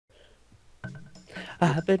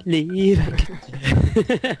I believe I can.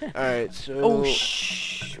 Alright, so Oh,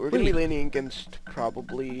 we're gonna be wait. landing against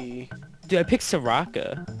probably Dude, I picked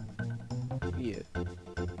Soraka. yeah.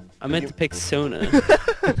 I meant to pick Sona.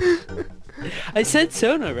 I said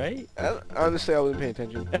Sona, right? Honestly, I wasn't paying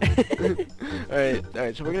attention.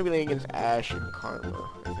 Alright, so we're gonna be landing against Ashe and Karma,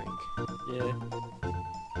 I think. Yeah.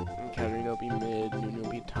 And Katarina will be mid, Nunu will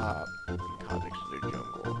be top, and Kha'Zix is their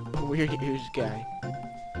jungle. Weird ears guy.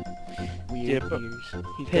 Weird ears.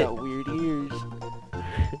 He's got weird ears.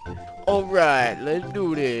 Alright, let's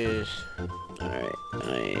do this. Alright,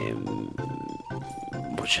 I am...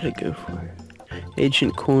 What should I go for?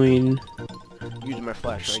 Ancient coin. Using my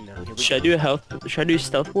flash right now. Here we Should I do a health... Should I do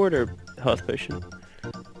stealth ward or health potion?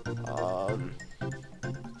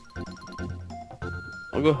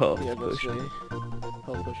 I'll go health Yeah, let's say potion.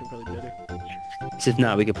 health potion probably better. Because if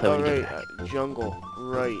not, we can play with Alright, jungle,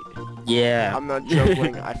 right. Yeah. I'm not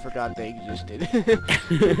juggling, I forgot they existed.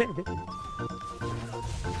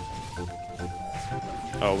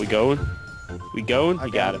 Oh, we going? We going? I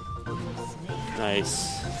You got got him.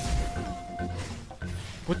 Nice.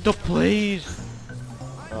 What the plays?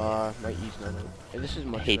 My E's not out. Hey, this is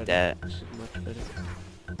much I hate better. that. This is much better.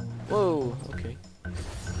 Whoa, okay.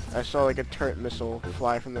 I saw like a turret missile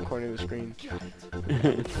fly from the corner of the screen.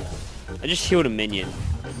 I just healed a minion.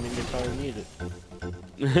 I mean, that's all I needed.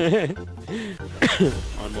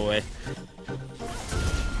 On my way.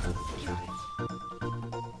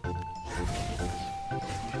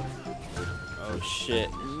 Oh shit.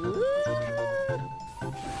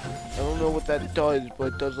 I don't know what that does,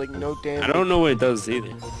 but it does like no damage. I don't know what it does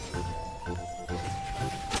either.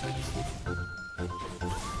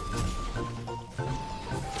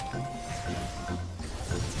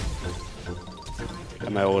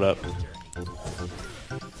 Got my ult up.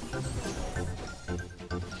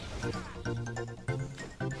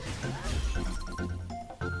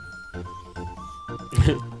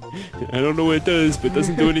 I don't know what it does, but it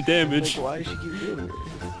doesn't do any damage. Like, why does she keep doing it?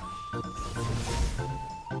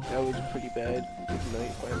 That was pretty bad. Good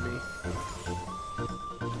night by me.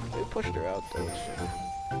 They pushed her out though, so.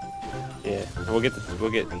 Yeah, we'll get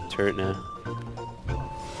turret now.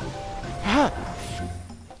 Ha!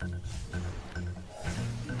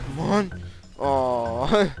 Come on.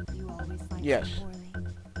 Aww. Yes.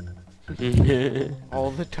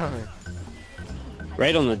 All the time.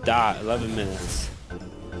 Right on the dot, 11 minutes.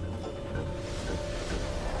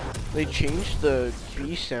 They changed the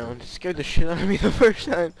B sound. It scared the shit out of me the first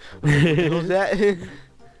time. What was that?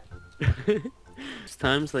 It's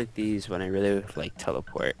times like these when I really like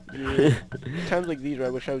teleport. Yeah. Times like these where I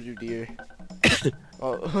wish I was your deer.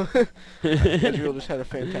 Oh, Ezreal just had a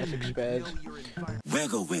fantastic spaz.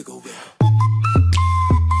 Wiggle, wiggle, wiggle.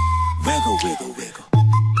 Wiggle, wiggle, wiggle.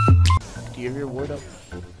 Do you have your ward up?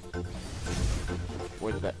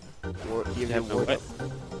 Ward that. Ward, do you have your ward up?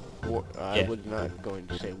 Ward, I Yeah. was not going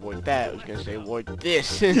to say ward that. I was going to say ward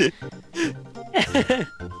this.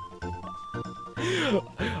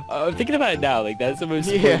 I'm thinking about it now, like that's the most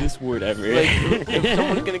Yeah. weirdest word ever. Like, if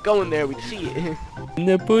someone's going to go in there, we'd see it. In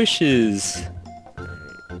the bushes.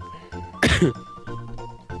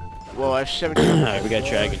 Well, I have 70. Alright, we got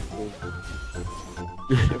dragon.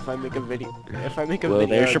 If I make a video, Well, video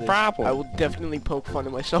there's of your this, problem. I will definitely poke fun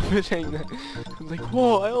of myself for saying that. I'm like,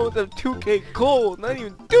 whoa, I almost have 2k gold, not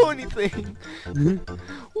even do anything.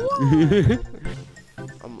 Whoa.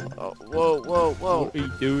 Whoa, whoa, whoa. What are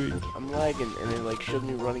you doing? I'm lagging, and it like showed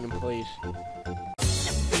me running in place.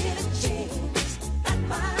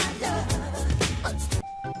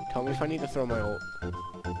 Tell me if I need to throw my ult.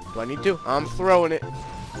 Do I need to? I'm throwing it.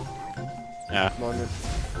 Yeah. Come on then.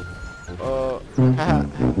 Haha.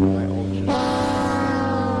 My ult just...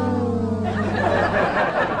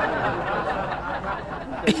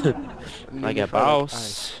 I got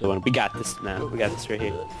boss. So we got this now. We got this right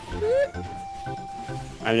here.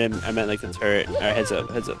 I meant like the turret. Alright, heads up,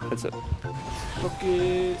 heads up, heads up. Fuck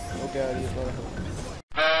it. Oh god, he's not a help.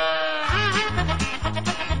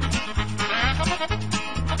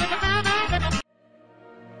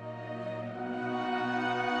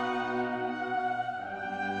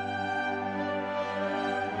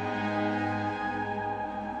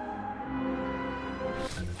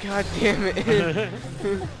 God damn it.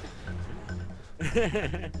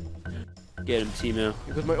 Get him, Timo.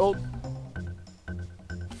 Here goes my ult.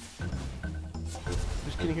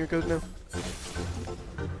 Just kidding, here it goes now.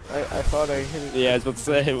 I thought I hit it. Yeah, I was about to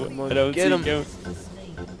say, Come on, I don't get see him. it going.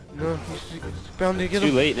 No, he's bound to get Too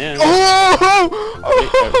him. late now.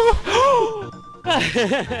 Oh!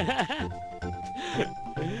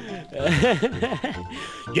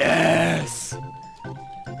 Yes!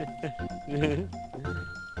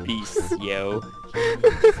 Peace, yo.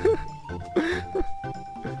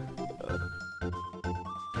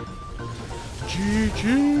 GG!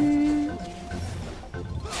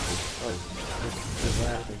 Oh, he's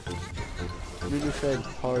laughing. Nunu said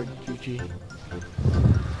hard GG.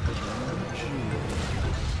 GG.